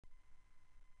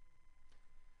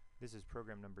This is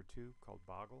program number 2 called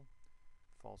Boggle,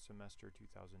 fall semester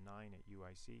 2009 at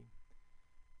UIC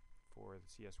for the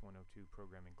CS 102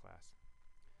 programming class.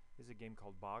 This is a game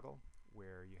called Boggle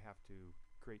where you have to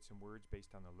create some words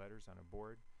based on the letters on a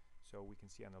board. So we can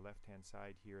see on the left hand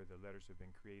side here the letters have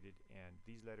been created, and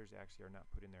these letters actually are not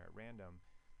put in there at random.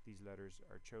 These letters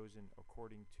are chosen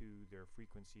according to their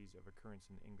frequencies of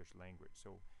occurrence in the English language.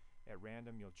 So at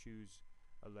random you'll choose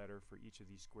a letter for each of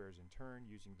these squares in turn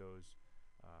using those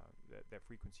that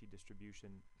frequency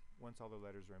distribution. Once all the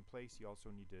letters are in place, you also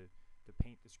need to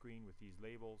paint the screen with these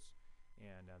labels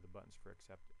and the buttons for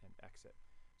accept and exit.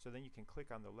 So then you can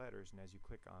click on the letters, and as you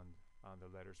click on the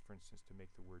letters, for instance, to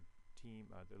make the word team,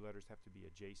 the letters have to be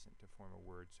adjacent to form a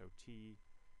word. So T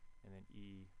and then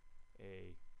E,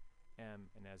 A, M,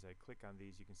 and as I click on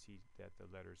these you can see that the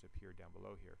letters appear down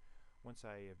below here. Once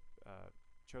I have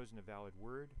chosen a valid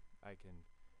word, I can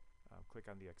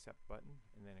click on the accept button,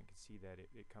 and then I can see that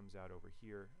it comes out over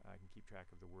here. I can keep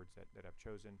track of the words that I've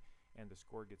chosen, and the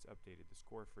score gets updated. The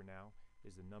score for now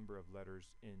is the number of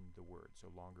letters in the word.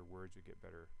 So longer words would get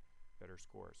better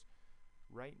scores.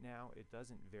 Right now it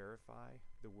doesn't verify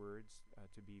the words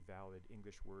to be valid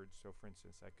English words. So for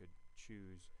instance, I could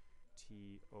choose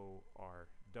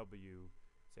T-O-R-W,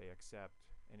 say accept,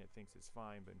 and it thinks it's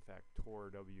fine, but in fact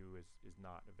TOR-W is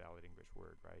not a valid English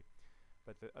word, right?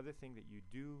 But the other thing that you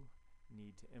do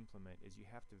need to implement is you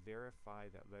have to verify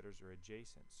that letters are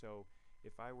adjacent. So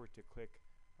if I were to click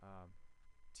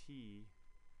T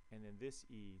and then this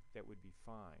E, that would be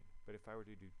fine. But if I were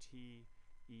to do T,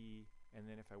 E, and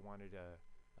then if I wanted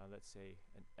let's say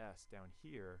an S down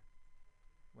here,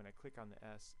 when I click on the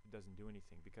S, it doesn't do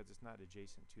anything because it's not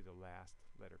adjacent to the last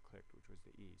letter clicked, which was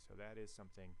the E. So that is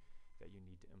something that you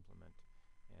need to implement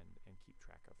and keep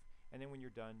track of. And then when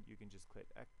you're done, you can just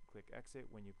click exit.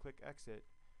 When you click exit,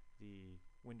 the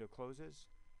window closes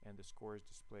and the score is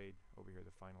displayed over here,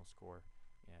 the final score,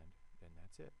 and then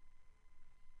that's it.